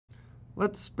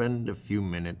Let's spend a few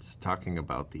minutes talking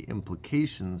about the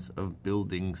implications of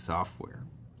building software.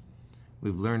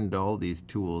 We've learned all these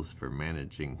tools for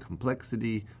managing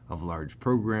complexity of large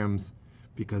programs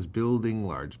because building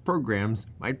large programs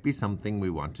might be something we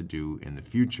want to do in the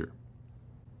future.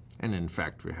 And in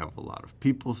fact, we have a lot of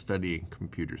people studying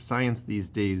computer science these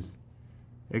days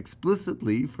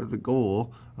explicitly for the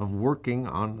goal of working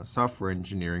on a software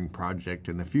engineering project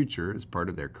in the future as part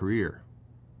of their career.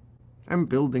 And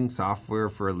building software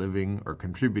for a living or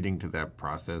contributing to that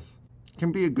process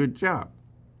can be a good job.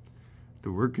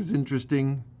 The work is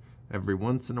interesting. Every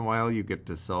once in a while you get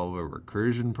to solve a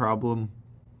recursion problem.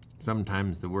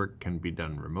 Sometimes the work can be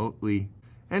done remotely,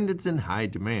 and it's in high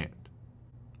demand,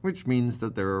 which means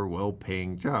that there are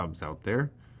well-paying jobs out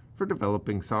there for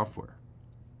developing software.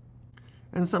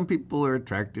 And some people are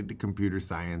attracted to computer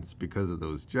science because of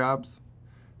those jobs.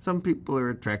 Some people are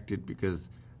attracted because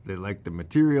they like the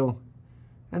material,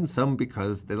 and some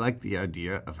because they like the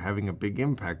idea of having a big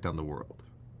impact on the world.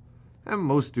 And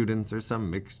most students are some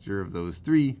mixture of those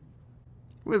three,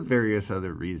 with various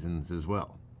other reasons as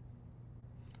well.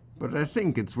 But I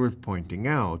think it's worth pointing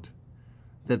out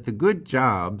that the good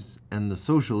jobs and the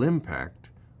social impact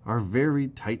are very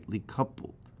tightly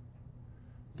coupled.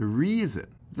 The reason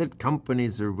that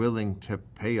companies are willing to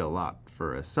pay a lot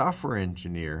for a software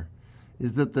engineer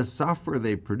is that the software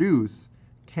they produce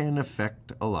can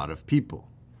affect a lot of people,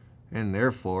 and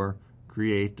therefore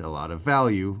create a lot of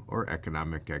value or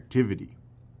economic activity.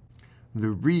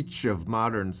 The reach of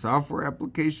modern software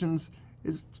applications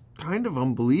is kind of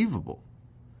unbelievable.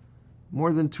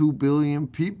 More than 2 billion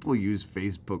people use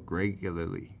Facebook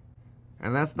regularly.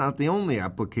 And that's not the only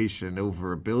application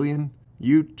over 1 billion.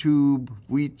 YouTube,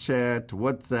 WeChat,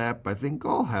 WhatsApp, I think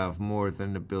all have more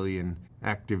than 1 billion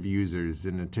active users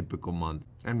in a typical month,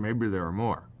 and maybe there are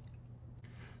more.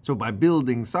 So by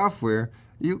building software,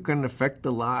 you can affect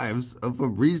the lives of a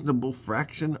reasonable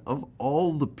fraction of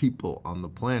all the people on the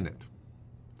planet.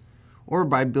 Or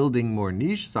by building more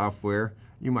niche software,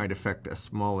 you might affect a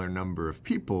smaller number of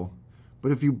people,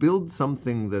 but if you build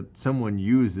something that someone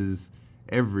uses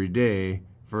every day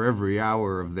for every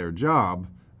hour of their job,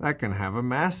 that can have a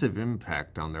massive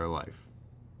impact on their life.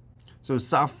 So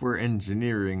software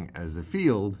engineering as a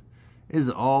field is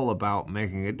all about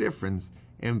making a difference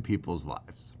in people's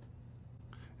lives.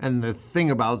 And the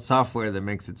thing about software that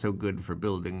makes it so good for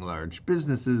building large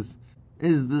businesses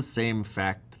is the same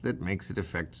fact that makes it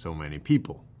affect so many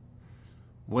people.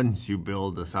 Once you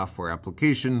build a software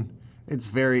application, it's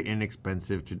very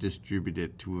inexpensive to distribute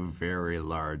it to a very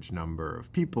large number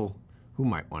of people who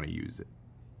might want to use it.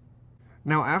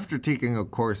 Now, after taking a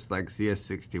course like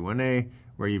CS61A,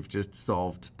 where you've just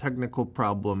solved technical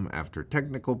problem after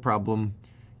technical problem,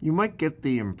 you might get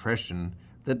the impression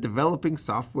that developing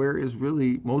software is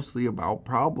really mostly about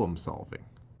problem solving,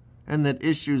 and that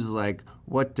issues like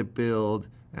what to build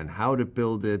and how to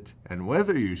build it and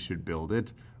whether you should build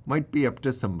it might be up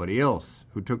to somebody else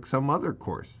who took some other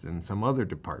course in some other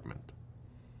department.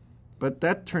 But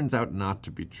that turns out not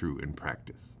to be true in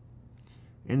practice.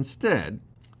 Instead,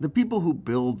 the people who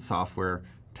build software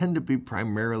tend to be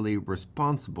primarily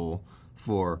responsible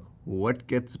for what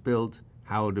gets built,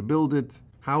 how to build it,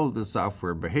 how the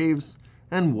software behaves,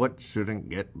 and what shouldn't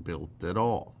get built at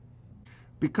all.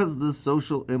 Because the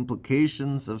social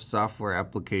implications of software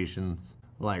applications,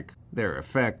 like their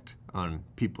effect on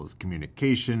people's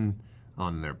communication,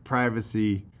 on their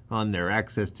privacy, on their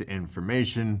access to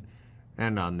information,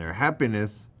 and on their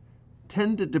happiness,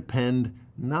 tend to depend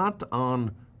not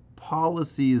on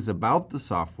policies about the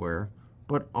software,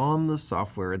 but on the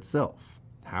software itself,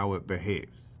 how it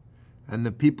behaves. And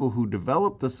the people who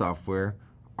develop the software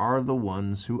are the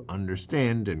ones who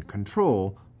understand and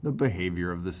control the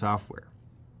behavior of the software.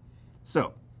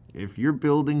 So, if you're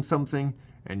building something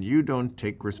and you don't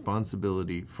take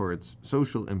responsibility for its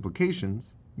social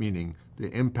implications, meaning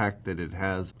the impact that it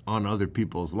has on other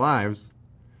people's lives,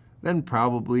 then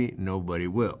probably nobody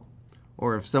will.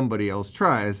 Or if somebody else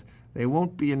tries, they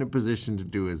won't be in a position to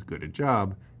do as good a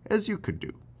job as you could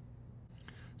do.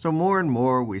 So more and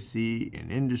more we see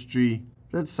in industry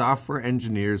that software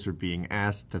engineers are being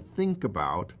asked to think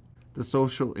about the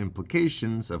social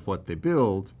implications of what they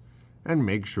build and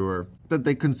make sure that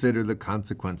they consider the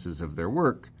consequences of their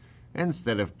work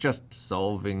instead of just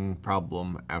solving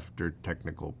problem after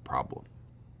technical problem.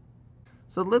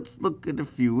 So let's look at a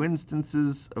few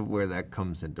instances of where that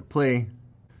comes into play.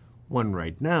 One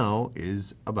right now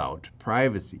is about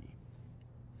privacy.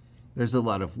 There's a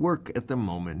lot of work at the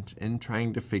moment in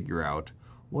trying to figure out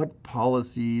what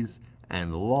policies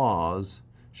and laws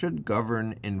should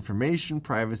govern information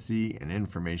privacy and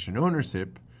information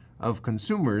ownership of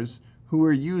consumers who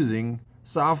are using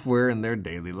software in their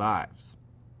daily lives.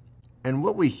 And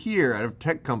what we hear out of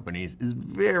tech companies is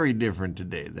very different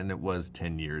today than it was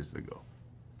 10 years ago.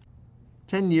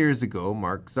 10 years ago,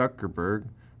 Mark Zuckerberg,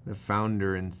 the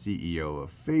founder and CEO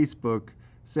of Facebook,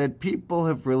 said people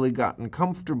have really gotten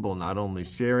comfortable not only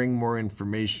sharing more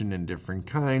information in different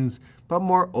kinds, but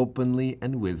more openly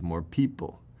and with more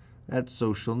people. That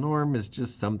social norm is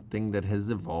just something that has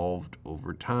evolved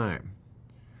over time.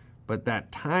 But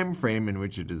that time frame in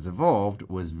which it has evolved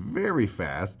was very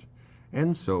fast,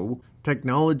 and so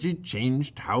technology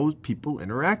changed how people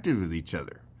interacted with each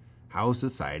other, how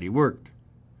society worked.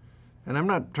 And I'm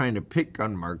not trying to pick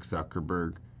on Mark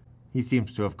Zuckerberg. He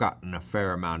seems to have gotten a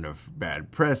fair amount of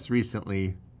bad press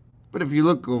recently. But if you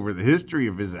look over the history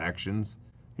of his actions,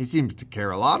 he seems to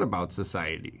care a lot about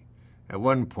society. At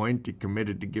one point, he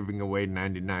committed to giving away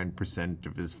 99%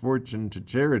 of his fortune to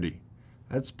charity.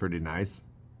 That's pretty nice.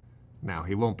 Now,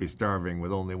 he won't be starving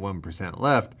with only 1%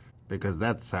 left, because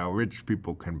that's how rich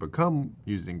people can become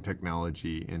using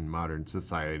technology in modern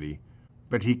society.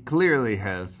 But he clearly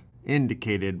has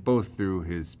indicated both through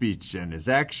his speech and his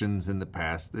actions in the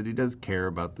past that he does care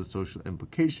about the social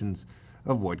implications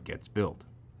of what gets built.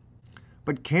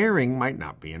 But caring might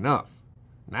not be enough.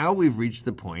 Now we've reached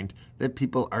the point that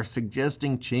people are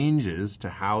suggesting changes to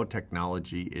how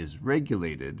technology is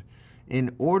regulated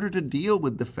in order to deal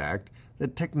with the fact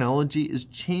that technology is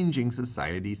changing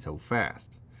society so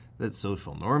fast, that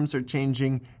social norms are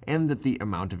changing, and that the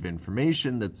amount of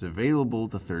information that's available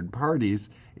to third parties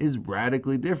is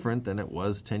radically different than it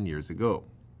was 10 years ago.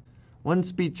 One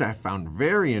speech I found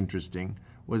very interesting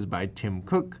was by Tim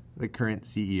Cook, the current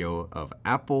CEO of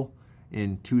Apple,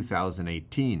 in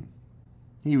 2018.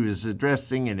 He was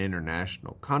addressing an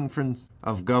international conference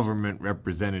of government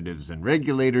representatives and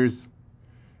regulators,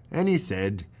 and he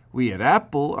said, "We at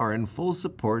Apple are in full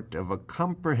support of a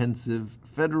comprehensive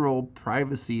federal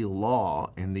privacy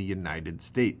law in the United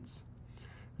States.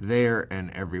 There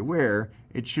and everywhere,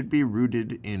 it should be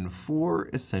rooted in 4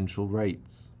 essential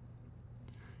rights."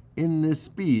 In this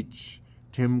speech,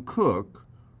 Tim Cook,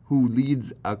 who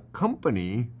leads a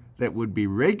company that would be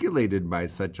regulated by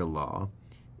such a law,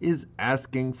 is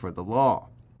asking for the law.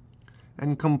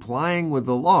 And complying with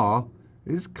the law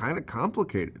is kind of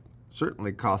complicated,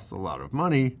 certainly costs a lot of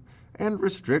money, and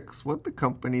restricts what the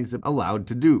company's allowed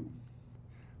to do.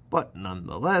 But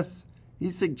nonetheless, he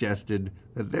suggested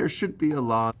that there should be a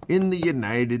law in the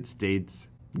United States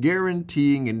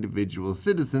guaranteeing individual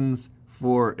citizens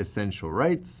 4 essential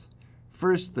rights.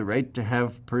 First, the right to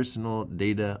have personal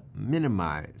data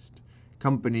minimized.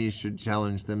 Companies should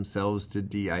challenge themselves to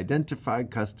de-identify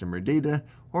customer data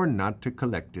or not to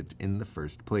collect it in the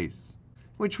first place,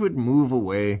 which would move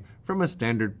away from a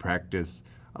standard practice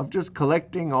of just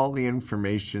collecting all the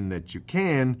information that you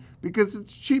can because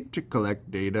it's cheap to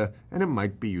collect data and it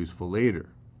might be useful later.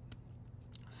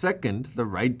 Second, the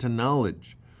right to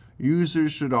knowledge.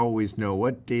 Users should always know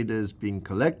what data is being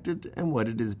collected and what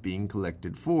it is being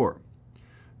collected for.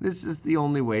 This is the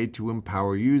only way to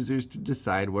empower users to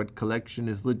decide what collection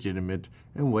is legitimate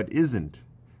and what isn't.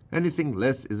 Anything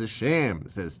less is a sham,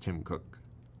 says Tim Cook.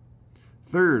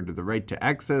 Third, the right to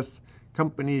access.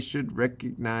 Companies should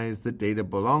recognize that data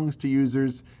belongs to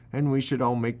users, and we should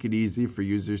all make it easy for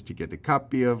users to get a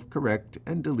copy of, correct,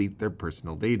 and delete their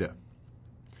personal data.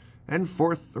 And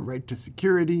fourth, the right to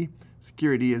security.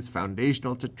 Security is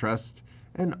foundational to trust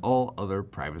and all other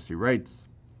privacy rights.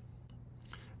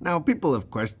 Now, people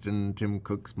have questioned Tim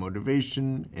Cook's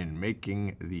motivation in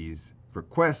making these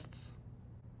requests.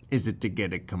 Is it to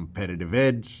get a competitive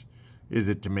edge? Is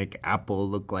it to make Apple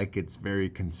look like it's very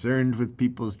concerned with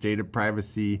people's data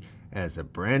privacy as a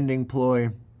branding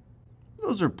ploy?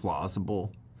 Those are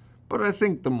plausible, but I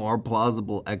think the more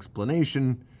plausible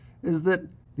explanation is that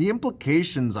the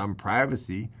implications on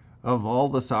privacy of all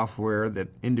the software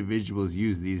that individuals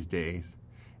use these days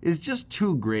is just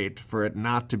too great for it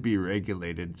not to be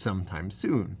regulated sometime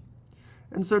soon.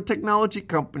 And so technology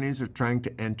companies are trying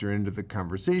to enter into the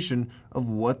conversation of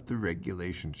what the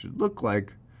regulation should look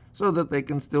like so that they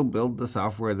can still build the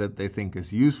software that they think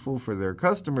is useful for their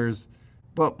customers,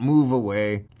 but move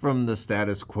away from the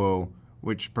status quo,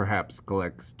 which perhaps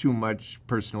collects too much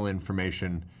personal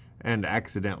information and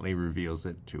accidentally reveals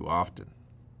it too often.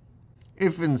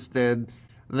 If instead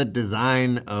the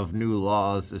design of new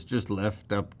laws is just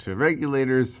left up to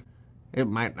regulators, it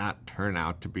might not turn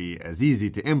out to be as easy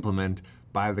to implement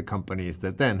by the companies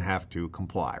that then have to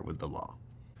comply with the law.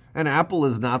 And Apple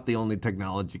is not the only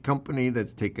technology company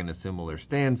that's taken a similar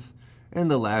stance. In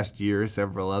the last year,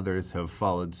 several others have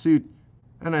followed suit,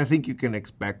 and I think you can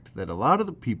expect that a lot of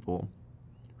the people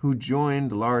who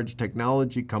joined large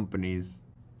technology companies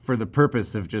for the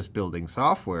purpose of just building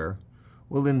software,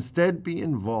 will instead be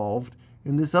involved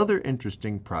in this other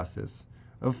interesting process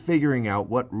of figuring out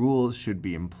what rules should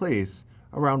be in place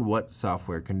around what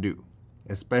software can do,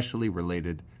 especially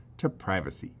related to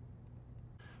privacy.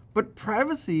 But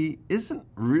privacy isn't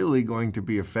really going to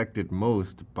be affected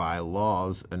most by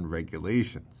laws and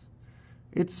regulations.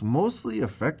 It's mostly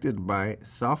affected by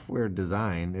software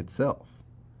design itself.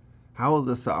 How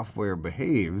the software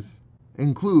behaves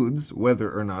includes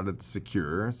whether or not it's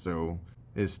secure, so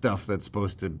is stuff that's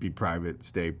supposed to be private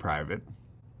stay private.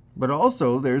 But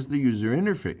also there's the user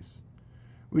interface,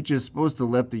 which is supposed to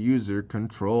let the user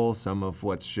control some of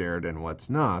what's shared and what's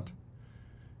not.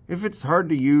 If it's hard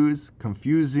to use,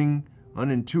 confusing,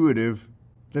 unintuitive,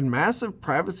 then massive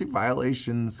privacy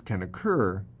violations can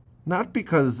occur, not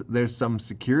because there's some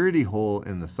security hole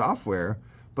in the software,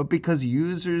 but because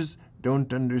users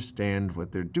don't understand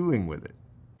what they're doing with it.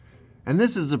 And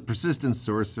this is a persistent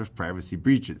source of privacy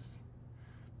breaches.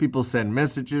 People send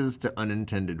messages to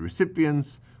unintended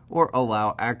recipients or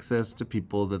allow access to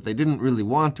people that they didn't really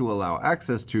want to allow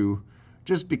access to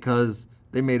just because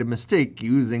they made a mistake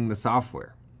using the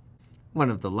software. One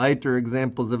of the lighter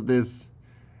examples of this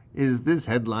is this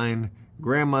headline,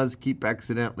 "Grandmas keep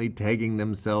accidentally tagging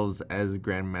themselves as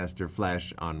Grandmaster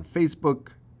Flash on Facebook."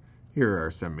 Here are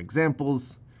some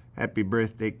examples. "Happy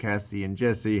birthday, Cassie and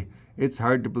Jesse. It's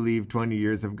hard to believe 20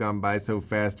 years have gone by so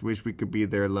fast. Wish we could be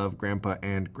there. Love, Grandpa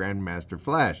and Grandmaster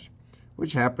Flash."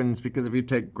 Which happens because if you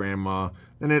take Grandma,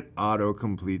 then it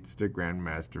auto-completes to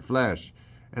Grandmaster Flash.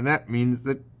 And that means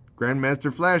that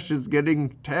Grandmaster Flash is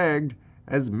getting tagged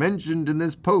as mentioned in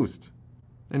this post.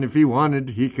 And if he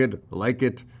wanted, he could like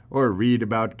it or read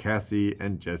about Cassie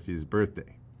and Jesse's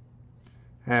birthday.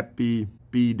 "Happy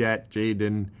B-Dat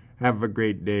Jaden. Have a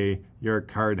great day. Your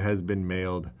card has been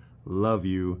mailed. Love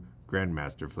you,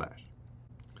 Grandmaster Flash."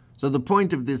 So the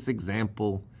point of this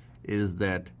example is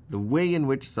that the way in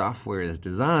which software is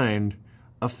designed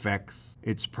affects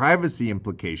its privacy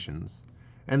implications.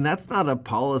 And that's not a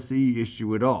policy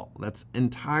issue at all. That's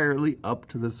entirely up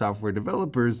to the software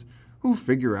developers who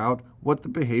figure out what the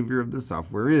behavior of the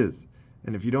software is.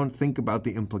 And if you don't think about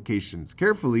the implications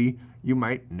carefully, you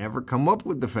might never come up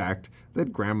with the fact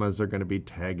that grandmas are going to be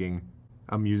tagging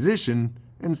a musician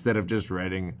instead of just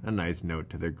writing a nice note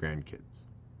to their grandkids.